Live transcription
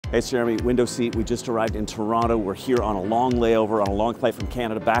Hey, it's Jeremy, window seat. We just arrived in Toronto. We're here on a long layover, on a long flight from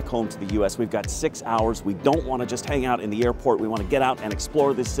Canada back home to the US. We've got 6 hours. We don't want to just hang out in the airport. We want to get out and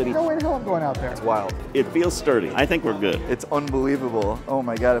explore this city. No way in hell I'm going out there. It's wild. It feels sturdy. I think we're good. It's unbelievable. Oh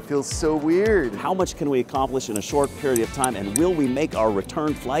my God, it feels so weird. How much can we accomplish in a short period of time, and will we make our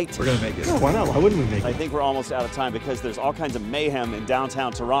return flight? We're gonna make it. Sure, why not? Why wouldn't we make I it? think we're almost out of time because there's all kinds of mayhem in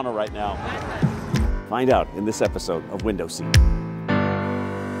downtown Toronto right now. Find out in this episode of Window Seat.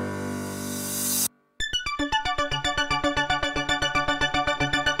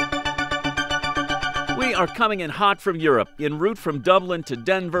 We are coming in hot from Europe, en route from Dublin to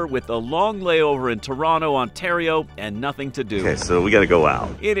Denver with a long layover in Toronto, Ontario, and nothing to do. Okay, so we gotta go out.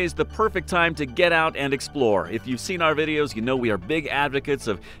 It is the perfect time to get out and explore. If you've seen our videos, you know we are big advocates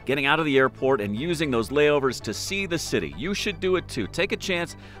of getting out of the airport and using those layovers to see the city. You should do it too. Take a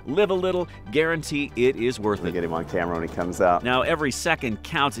chance, live a little, guarantee it is worth it. Get him on camera when he comes out. Now, every second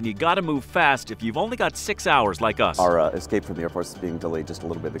counts, and you gotta move fast if you've only got 6 hours like us. Our escape from the airport is being delayed just a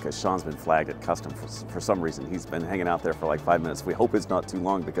little bit because Sean's been flagged at custom for some reason. He's been hanging out there for like 5 minutes. We hope it's not too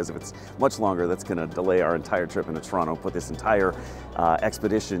long, because if it's much longer, that's going to delay our entire trip into Toronto, put this entire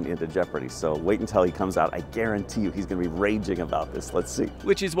expedition into jeopardy. So wait until he comes out. I guarantee you he's going to be raging about this. Let's see.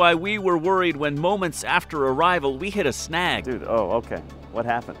 Which is why we were worried when moments after arrival, we hit a snag. Dude, oh, okay. What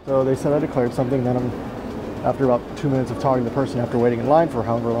happened? So they said I declared something, then after about 2 minutes of talking to the person after waiting in line for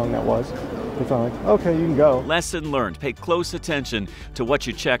however long that was, they finally like, okay, you can go. Lesson learned. Pay close attention to what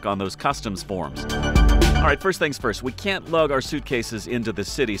you check on those customs forms. All right, first things first, we can't lug our suitcases into the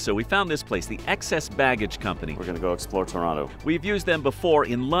city, so we found this place, the Excess Baggage Company. We're going to go explore Toronto. We've used them before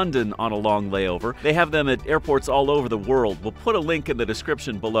in London on a long layover. They have them at airports all over the world. We'll put a link in the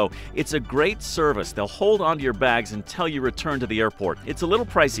description below. It's a great service. They'll hold onto your bags until you return to the airport. It's a little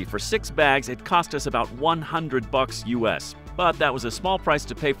pricey. For 6 bags, it cost us about $100 US. But that was a small price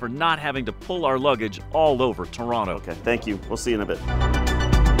to pay for not having to pull our luggage all over Toronto. Okay, thank you. We'll see you in a bit.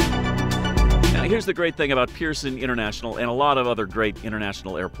 Now, here's the great thing about Pearson International and a lot of other great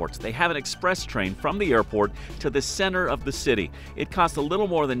international airports. They have an express train from the airport to the center of the city. It costs a little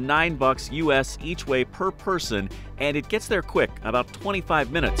more than $9 US each way per person, and it gets there quick, about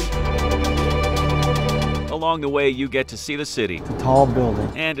 25 minutes. Along the way, you get to see the city. It's a tall building.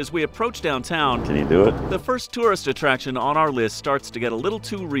 And as we approach downtown, Can you do it? the first tourist attraction on our list starts to get a little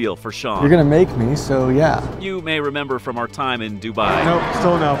too real for Sean. You're gonna make me, so yeah. You may remember from our time in Dubai. Nope,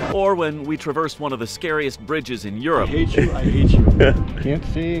 still no. Or when we traversed one of the scariest bridges in Europe. I hate you. Can't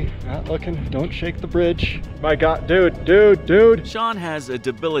see, not looking, don't shake the bridge. My God, dude. Sean has a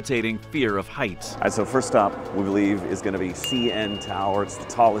debilitating fear of heights. All right, so first stop, we believe, is going to be CN Tower. It's the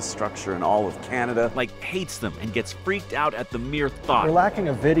tallest structure in all of Canada. Like, hates them and gets freaked out at the mere thought. We're lacking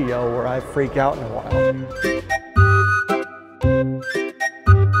a video where I freak out in a while.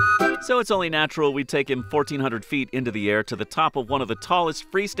 So it's only natural we take him 1,400 feet into the air to the top of one of the tallest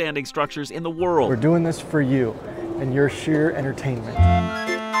freestanding structures in the world. We're doing this for you and your sheer entertainment.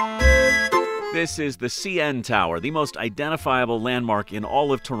 This is the CN Tower, the most identifiable landmark in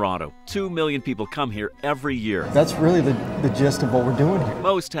all of Toronto. 2 million people come here every year. That's really the gist of what we're doing here.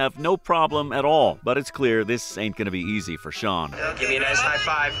 Most have no problem at all, but it's clear this ain't gonna be easy for Sean. Give me a nice high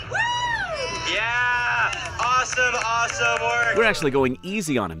five. Yeah! Awesome work! We're actually going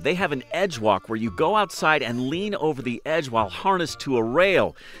easy on him. They have an edge walk where you go outside and lean over the edge while harnessed to a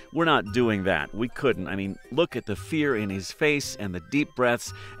rail. We're not doing that. We couldn't. I mean, look at the fear in his face and the deep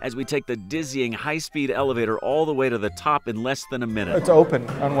breaths as we take the dizzying high-speed elevator all the way to the top in less than a minute. It's open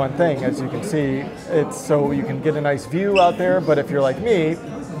on one thing, as you can see. It's so you can get a nice view out there, but if you're like me,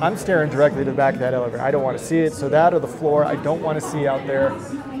 I'm staring directly to the back of that elevator. I don't want to see it, so that or the floor, I don't want to see out there.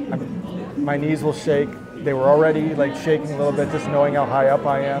 My knees will shake. They were already like shaking a little bit just knowing how high up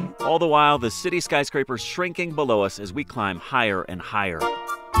I am. All the while, the city skyscrapers shrinking below us as we climb higher and higher.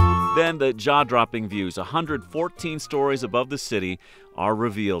 Then the jaw-dropping views, 114 stories above the city, are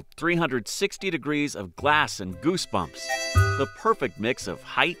revealed. 360 degrees of glass and goosebumps. The perfect mix of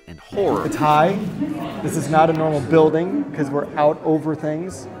height and horror. It's high. This is not a normal building because we're out over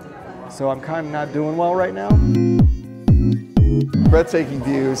things. So I'm kind of not doing well right now. Breathtaking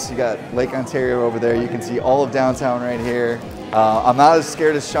views. You got Lake Ontario over there. You can see all of downtown right here. I'm not as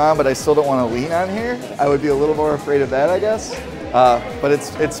scared as Sean, but I still don't want to lean on here. I would be a little more afraid of that, I guess. But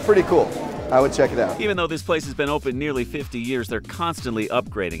it's pretty cool. I would check it out. Even though this place has been open nearly 50 years, they're constantly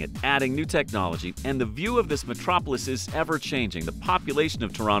upgrading it, adding new technology, and the view of this metropolis is ever-changing. The population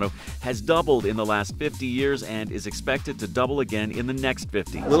of Toronto has doubled in the last 50 years and is expected to double again in the next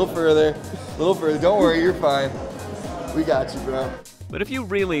 50. A little further. Don't worry, you're fine. We got you, bro. But if you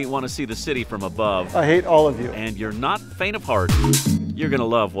really want to see the city from above, I hate all of you. and you're not faint of heart, you're going to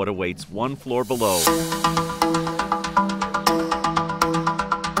love what awaits one floor below.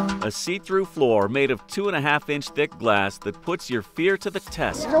 A see-through floor made of 2.5-inch thick glass that puts your fear to the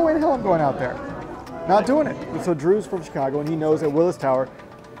test. There's no way in hell I'm going out there. Not doing it. So Drew's from Chicago, and he knows at Willis Tower,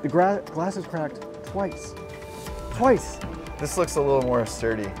 the glass is cracked twice. Twice. This looks a little more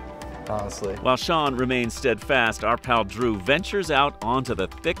sturdy, honestly. While Sean remains steadfast, our pal Drew ventures out onto the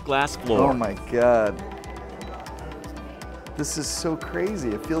thick glass floor. Oh my God. This is so crazy,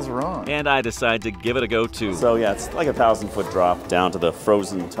 it feels wrong. And I decide to give it a go too. So yeah, it's like a 1,000-foot drop down to the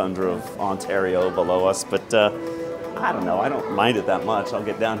frozen tundra of Ontario below us, but I don't know, I don't mind it that much. I'll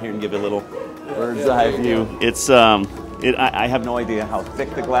get down here and give you a little bird's eye view. It's, I have no idea how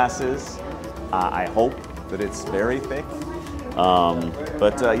thick the glass is. I hope that it's very thick.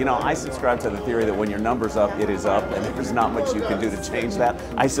 But you know, I subscribe to the theory that when your number's up, it is up, and there's not much you can do to change that.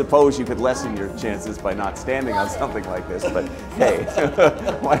 I suppose you could lessen your chances by not standing on something like this, but hey,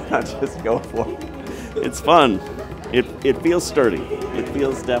 why not just go for it? It's fun. It feels sturdy. It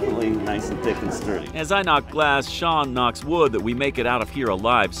feels definitely nice and thick and sturdy. As I knock glass, Sean knocks wood that we make it out of here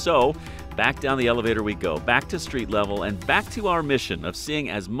alive. So back down the elevator we go, back to street level, and back to our mission of seeing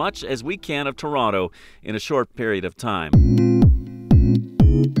as much as we can of Toronto in a short period of time.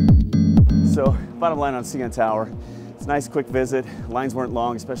 So, bottom line on CN Tower, it's a nice quick visit. Lines weren't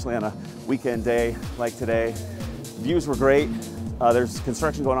long, especially on a weekend day like today. Views were great. There's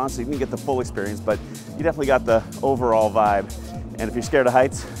construction going on, so you didn't get the full experience, but you definitely got the overall vibe. And if you're scared of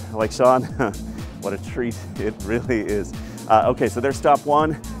heights, like Sean, what a treat it really is. Okay, so there's stop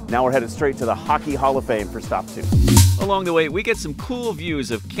one. Now we're headed straight to the Hockey Hall of Fame for stop two. Along the way, we get some cool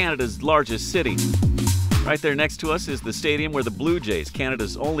views of Canada's largest city. Right there next to us is the stadium where the Blue Jays,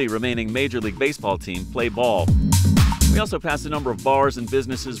 Canada's only remaining Major League Baseball team, play ball. We also passed a number of bars and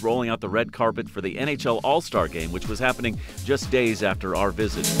businesses rolling out the red carpet for the NHL All-Star Game, which was happening just days after our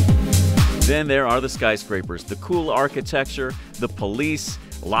visit. Then there are the skyscrapers, the cool architecture, the police,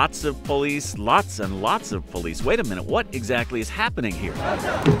 lots of police, lots and lots of police. Wait a minute, what exactly is happening here?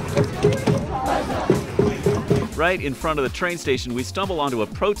 Right in front of the train station, we stumble onto a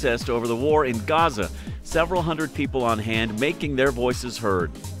protest over the war in Gaza. Several hundred people on hand making their voices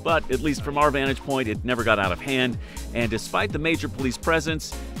heard. But at least from our vantage point, it never got out of hand. And despite the major police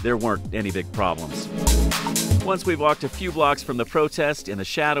presence, there weren't any big problems. Once we walked a few blocks from the protest in the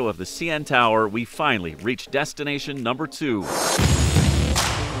shadow of the CN Tower, we finally reached destination number 2.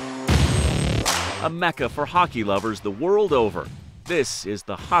 A mecca for hockey lovers the world over. This is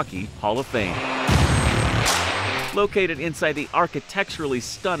the Hockey Hall of Fame. Located inside the architecturally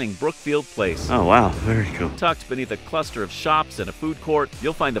stunning Brookfield Place. Oh wow, very cool. Tucked beneath a cluster of shops and a food court,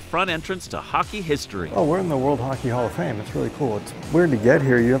 you'll find the front entrance to hockey history. Oh, we're in the World Hockey Hall of Fame. It's really cool. It's weird to get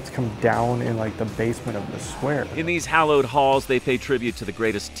here. You have to come down in like the basement of the square. In these hallowed halls, they pay tribute to the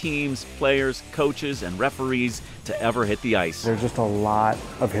greatest teams, players, coaches, and referees to ever hit the ice. There's just a lot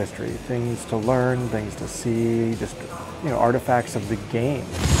of history, things to learn, things to see, just, you know, artifacts of the game.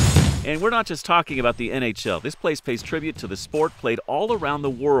 And we're not just talking about the NHL. This place pays tribute to the sport played all around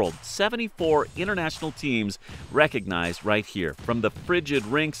the world. 74 international teams recognized right here. From the frigid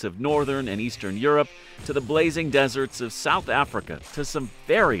rinks of Northern and Eastern Europe to the blazing deserts of South Africa to some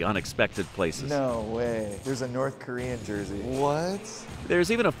very unexpected places. No way. There's a North Korean jersey. What? There's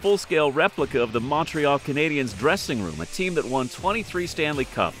even a full-scale replica of the Montreal Canadiens dressing room, a team that won 23 Stanley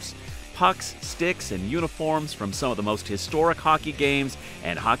Cups. Pucks, sticks, and uniforms from some of the most historic hockey games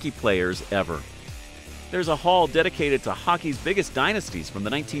and hockey players ever. There's a hall dedicated to hockey's biggest dynasties from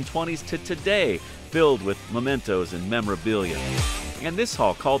the 1920s to today, filled with mementos and memorabilia. And this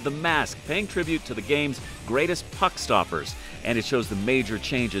hall, called the Mask, paying tribute to the game's greatest puck stoppers, and it shows the major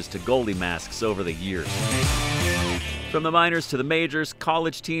changes to goalie masks over the years. From the minors to the majors,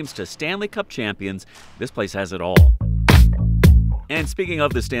 college teams to Stanley Cup champions, this place has it all. And speaking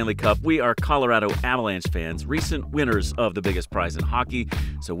of the Stanley Cup, we are Colorado Avalanche fans, recent winners of the biggest prize in hockey,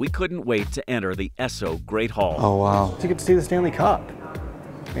 so we couldn't wait to enter the Esso Great Hall. Oh, wow. You get to see the Stanley Cup.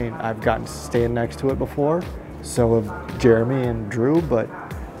 I mean, I've gotten to stand next to it before, so have Jeremy and Drew, but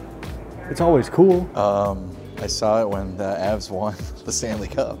it's always cool. I saw it when the Avs won the Stanley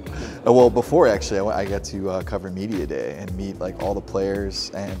Cup. Well, before actually, I got to cover Media Day and meet like all the players,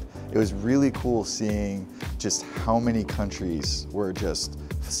 and it was really cool seeing just how many countries were just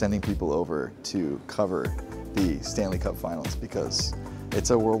sending people over to cover the Stanley Cup Finals because it's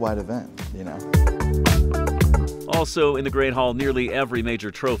a worldwide event, you know. Also in the Great Hall, nearly every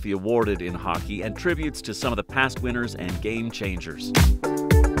major trophy awarded in hockey and tributes to some of the past winners and game changers.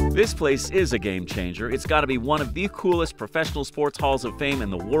 This place is a game changer. It's got to be one of the coolest professional sports halls of fame in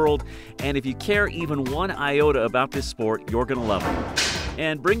the world, and if you care even one iota about this sport, you're going to love it.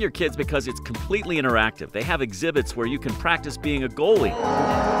 And bring your kids because it's completely interactive. They have exhibits where you can practice being a goalie.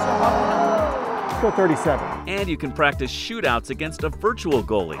 Let's go 37. And you can practice shootouts against a virtual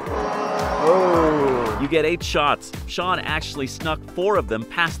goalie. Oh. You get 8 shots. Sean actually snuck 4 of them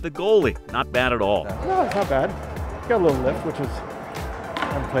past the goalie. Not bad at all. No, it's not bad. Got a little lift, which is, I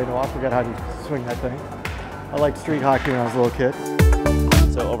haven't played in a while. Forgot how to swing that thing. I liked street hockey when I was a little kid.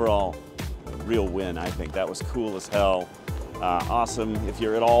 So overall, real win, I think. That was cool as hell. Awesome. If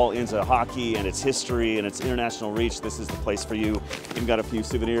you're at all into hockey and its history and its international reach, this is the place for you. You've got a few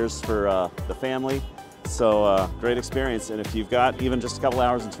souvenirs for the family. So great experience. And if you've got even just a couple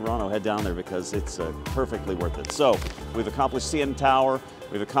hours in Toronto, head down there because it's perfectly worth it. So we've accomplished CN Tower,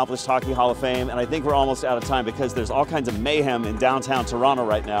 we've accomplished Hockey Hall of Fame, and I think we're almost out of time because there's all kinds of mayhem in downtown Toronto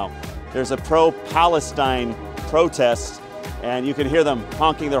right now. There's a pro-Palestine protest, and you can hear them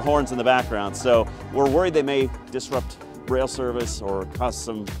honking their horns in the background. So we're worried they may disrupt rail service or cause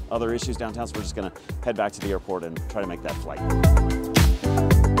some other issues downtown, so we're just gonna head back to the airport and try to make that flight.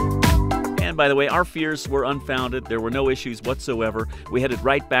 And by the way, our fears were unfounded. There were no issues whatsoever. We headed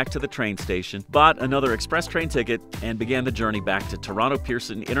right back to the train station, bought another express train ticket, and began the journey back to Toronto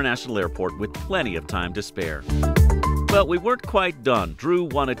Pearson International Airport with plenty of time to spare. But we weren't quite done. Drew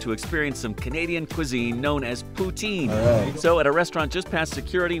wanted to experience some Canadian cuisine known as poutine. Right. So at a restaurant just past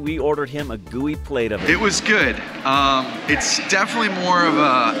security, we ordered him a gooey plate of it. It was good. It's definitely more of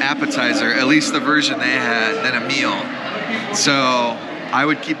an appetizer, at least the version they had, than a meal. So I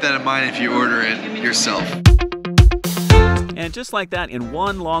would keep that in mind if you order it yourself. And just like that, in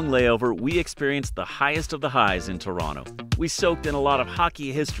one long layover, we experienced the highest of the highs in Toronto. We soaked in a lot of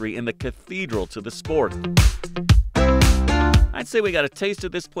hockey history in the cathedral to the sport. I'd say we got a taste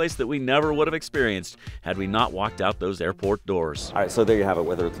of this place that we never would have experienced had we not walked out those airport doors. All right, so there you have it.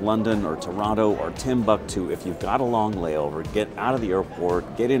 Whether it's London or Toronto or Timbuktu, if you've got a long layover, get out of the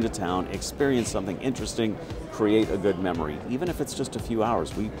airport, get into town, experience something interesting, create a good memory. Even if it's just a few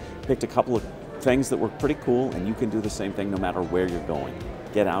hours. We picked a couple of things that were pretty cool, and you can do the same thing no matter where you're going.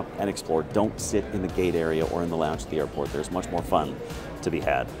 Get out and explore. Don't sit in the gate area or in the lounge at the airport. There's much more fun to be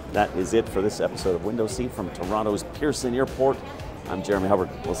had. That is it for this episode of Window Seat from Toronto's Pearson Airport. I'm Jeremy Hubbard.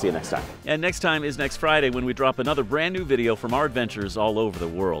 We'll see you next time. And next time is next Friday when we drop another brand new video from our adventures all over the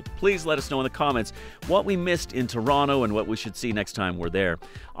world. Please let us know in the comments what we missed in Toronto and what we should see next time we're there.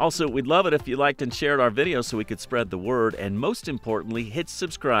 Also, we'd love it if you liked and shared our videos so we could spread the word. And most importantly, hit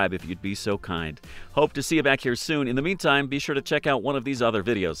subscribe if you'd be so kind. Hope to see you back here soon. In the meantime, be sure to check out one of these other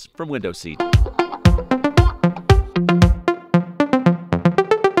videos from Window Seat.